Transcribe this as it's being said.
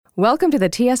Welcome to the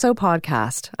TSO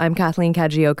podcast. I'm Kathleen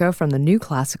Kajioka from the New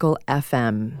Classical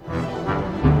FM.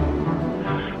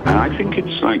 And I think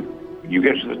it's like you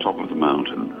get to the top of the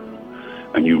mountain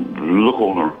and you look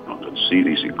all around and see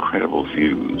these incredible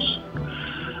views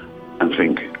and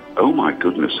think, oh my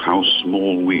goodness, how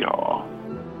small we are.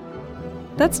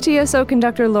 That's TSO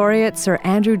Conductor Laureate Sir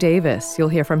Andrew Davis. You'll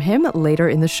hear from him later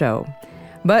in the show.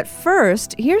 But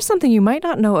first, here's something you might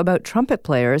not know about trumpet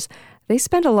players. They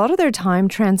spend a lot of their time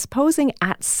transposing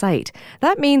at sight.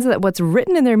 That means that what's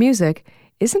written in their music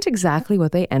isn't exactly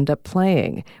what they end up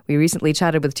playing. We recently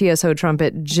chatted with TSO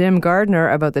Trumpet Jim Gardiner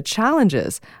about the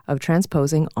challenges of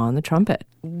transposing on the trumpet.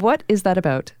 What is that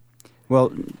about? Well,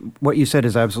 what you said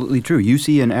is absolutely true. You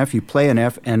see an F, you play an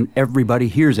F, and everybody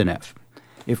hears an F.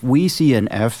 If we see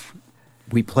an F,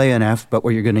 we play an F, but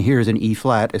what you're going to hear is an E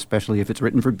flat, especially if it's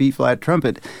written for B flat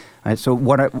trumpet. So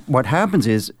what happens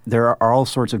is there are all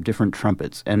sorts of different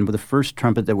trumpets, and the first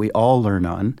trumpet that we all learn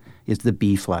on is the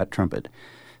B flat trumpet.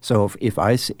 So if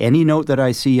any note that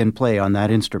I see and play on that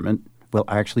instrument will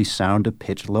actually sound a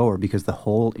pitch lower because the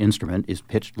whole instrument is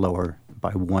pitched lower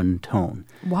by one tone.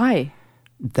 Why?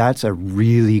 That's a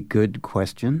really good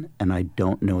question, and I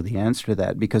don't know the answer to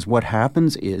that because what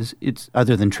happens is, it's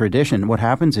other than tradition, what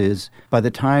happens is by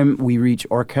the time we reach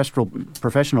orchestral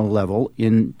professional level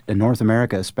in North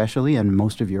America especially, and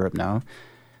most of Europe now,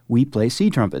 we play C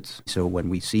trumpets. So when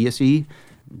we see a C,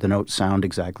 the notes sound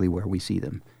exactly where we see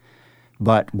them.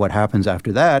 But what happens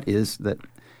after that is that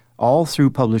all through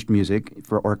published music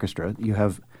for orchestra, you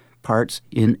have parts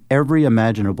in every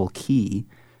imaginable key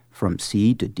from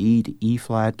C to D to E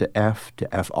flat to F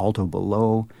alto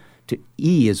below to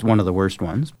E is one of the worst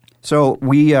ones. So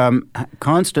we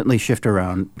constantly shift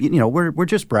around. You know, we're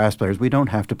just brass players. We don't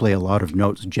have to play a lot of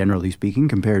notes, generally speaking,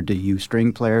 compared to you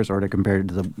string players or compared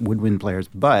to the woodwind players.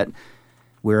 But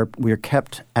we're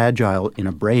kept agile in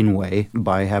a brain way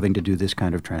by having to do this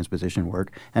kind of transposition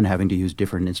work and having to use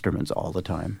different instruments all the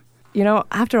time. You know,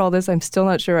 after all this, I'm still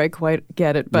not sure I quite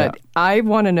get it, but yeah. I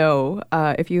want to know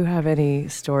if you have any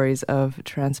stories of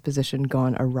transposition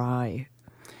gone awry.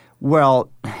 Well,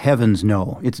 heavens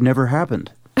no. It's never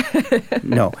happened.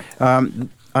 No.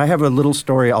 I have a little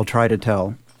story I'll try to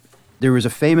tell. There was a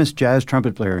famous jazz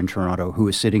trumpet player in Toronto who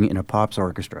was sitting in a Pops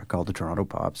orchestra called the Toronto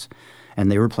Pops, and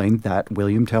they were playing that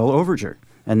William Tell Overture.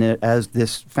 And as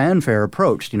this fanfare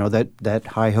approached, you know, that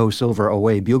hi-ho silver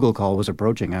away bugle call was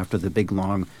approaching after the big,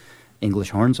 long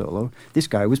English horn solo, this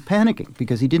guy was panicking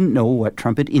because he didn't know what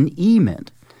trumpet in E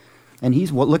meant. And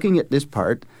he's looking at this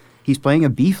part. He's playing a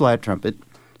B-flat trumpet,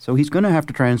 so he's going to have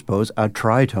to transpose a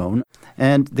tritone.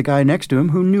 And the guy next to him,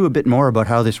 who knew a bit more about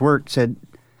how this worked, said,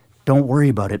 "Don't worry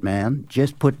about it, man.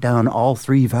 Just put down all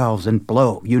three valves and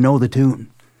blow. You know the tune."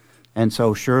 And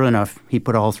so, sure enough, he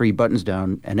put all three buttons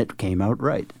down, and it came out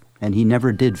right. And he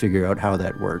never did figure out how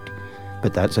that worked.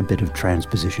 But that's a bit of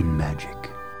transposition magic.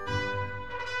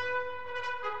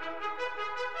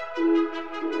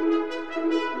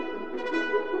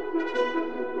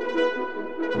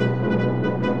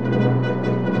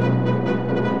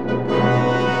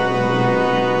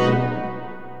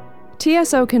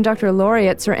 TSO Conductor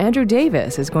Laureate Sir Andrew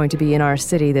Davis is going to be in our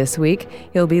city this week.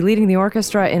 He'll be leading the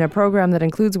orchestra in a program that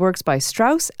includes works by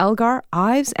Strauss, Elgar,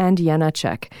 Ives, and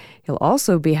Janacek. He'll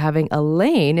also be having a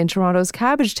lane in Toronto's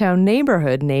Cabbagetown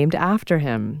neighborhood named after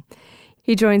him.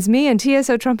 He joins me and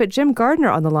TSO Trumpet Jim Gardiner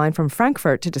on the line from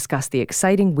Frankfurt to discuss the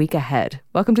exciting week ahead.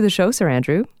 Welcome to the show, Sir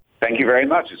Andrew. Thank you very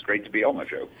much. It's great to be on the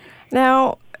show.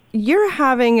 Now, you're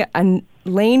having a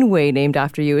laneway named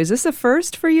after you. Is this a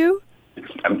first for you?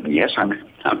 Yes, I'm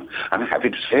happy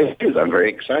to say it is. I'm very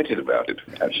excited about it,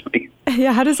 actually.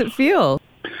 Yeah, how does it feel?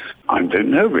 I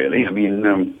don't know, really. I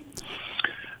mean,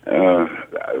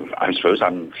 I suppose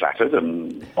I'm flattered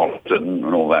and honored and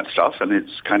all that stuff, and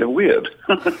it's kind of weird.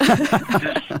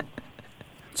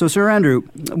 So, Sir Andrew,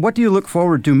 what do you look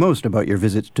forward to most about your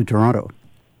visits to Toronto?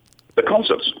 The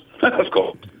concerts, of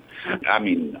course. I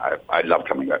mean, I love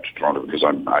coming back to Toronto because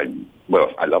I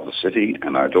love the city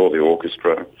and I adore the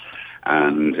orchestra.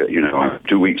 And, you know,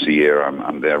 2 weeks a year,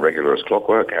 I'm there regular as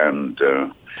clockwork, and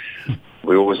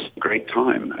we always have a great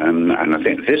time. And I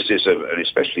think this is an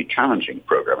especially challenging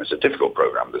program. It's a difficult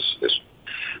program,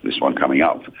 this one coming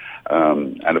up.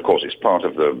 And, of course, it's part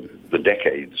of the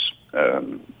Decades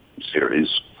series.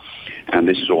 And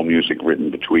this is all music written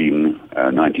between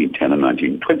 1910 and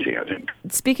 1920, I think.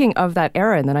 Speaking of that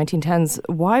era in the 1910s,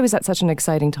 why was that such an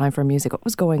exciting time for music? What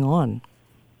was going on?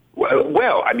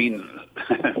 Well, I mean,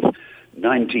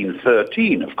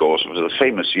 1913, of course, was a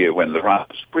famous year when the Rite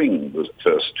of Spring was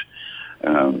first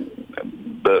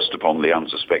burst upon the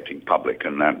unsuspecting public,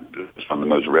 and that was one of the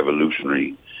most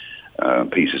revolutionary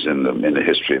pieces in the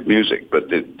history of music. But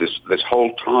this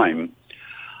whole time,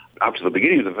 up to the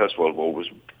beginning of the First World War, was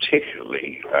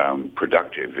particularly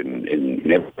productive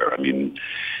in everywhere. I mean,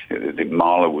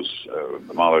 Mahler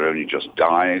had only just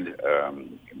died.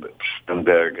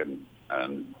 Schoenberg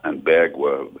and Berg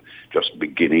were just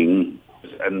beginning.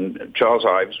 And Charles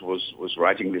Ives was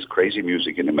writing this crazy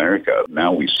music in America.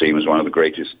 Now we see him as one of the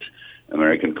greatest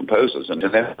American composers. And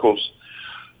then, of course,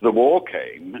 the war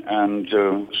came, and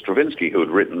Stravinsky, who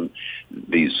had written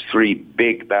these three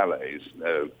big ballets,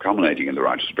 culminating in The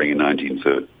Rite of Spring in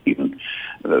 1913,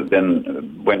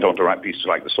 then went on to write pieces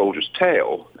like The Soldier's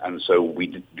Tale. And so we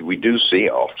do see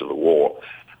after the war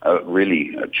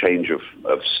really a change of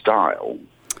style.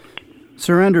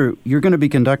 Sir Andrew, you're going to be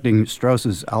conducting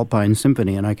Strauss's Alpine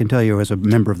Symphony, and I can tell you as a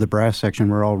member of the brass section,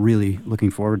 we're all really looking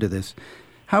forward to this.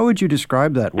 How would you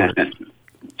describe that work?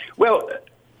 Well,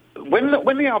 when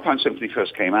the Alpine Symphony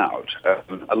first came out,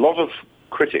 a lot of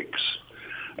critics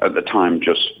at the time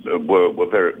just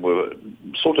were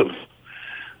sort of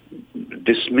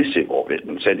dismissive of it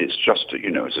and said it's just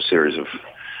it's a series of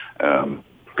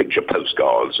picture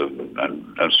postcards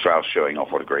and Strauss showing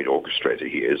off what a great orchestrator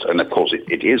he is. And of course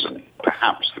it is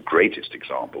perhaps the greatest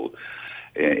example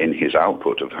in his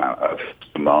output of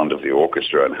command of the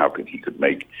orchestra and how he could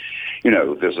make,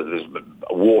 there's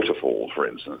a waterfall, for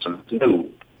instance, and no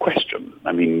question.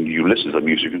 I mean, you listen to the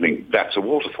music and think, that's a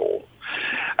waterfall.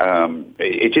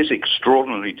 It is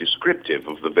extraordinarily descriptive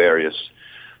of the various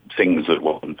things that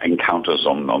one encounters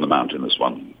on the mountain as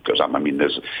one goes up. I mean,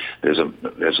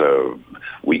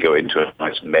 we go into a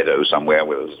nice meadow somewhere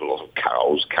where there's a lot of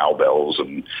cows, cowbells,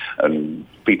 and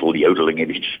people yodeling at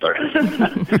each other.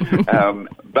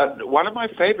 But one of my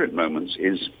favorite moments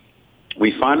is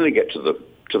we finally get to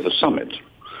the summit,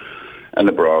 and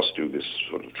the brass do this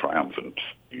sort of triumphant,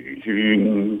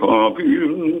 and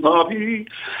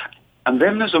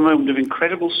then there's a moment of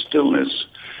incredible stillness,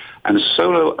 and a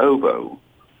solo oboe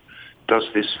does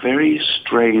this very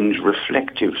strange,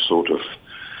 reflective sort of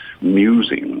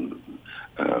musing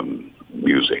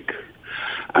music.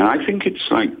 And I think it's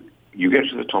like you get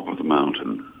to the top of the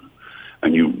mountain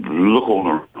and you look all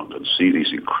around and see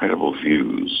these incredible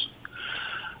views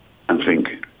and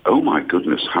think, oh my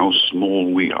goodness, how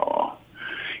small we are.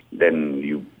 Then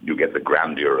you get the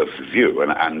grandeur of the view,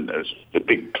 and the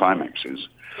big climaxes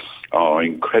are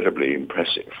incredibly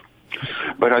impressive.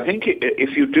 But I think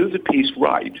if you do the piece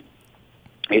right,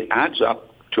 it adds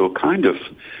up to a kind of,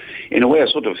 in a way, a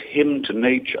sort of hymn to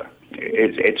nature.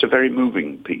 It's a very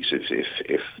moving piece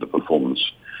if the performance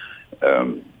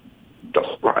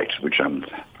does right, which I'm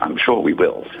sure we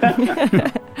will.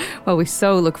 Well, we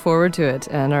so look forward to it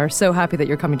and are so happy that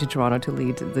you're coming to Toronto to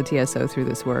lead the TSO through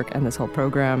this work and this whole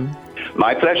program.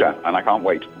 My pleasure, and I can't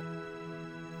wait.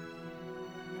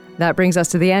 That brings us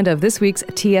to the end of this week's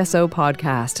TSO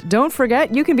podcast. Don't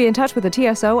forget, you can be in touch with the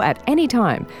TSO at any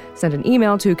time. Send an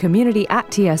email to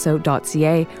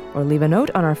community@tso.ca or leave a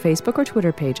note on our Facebook or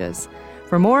Twitter pages.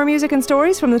 For more music and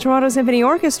stories from the Toronto Symphony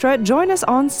Orchestra, join us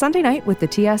on Sunday night with the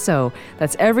TSO.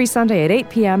 That's every Sunday at 8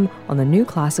 p.m. on the New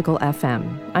Classical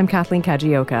FM. I'm Kathleen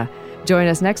Kajioka. Join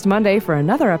us next Monday for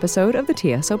another episode of the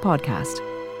TSO podcast.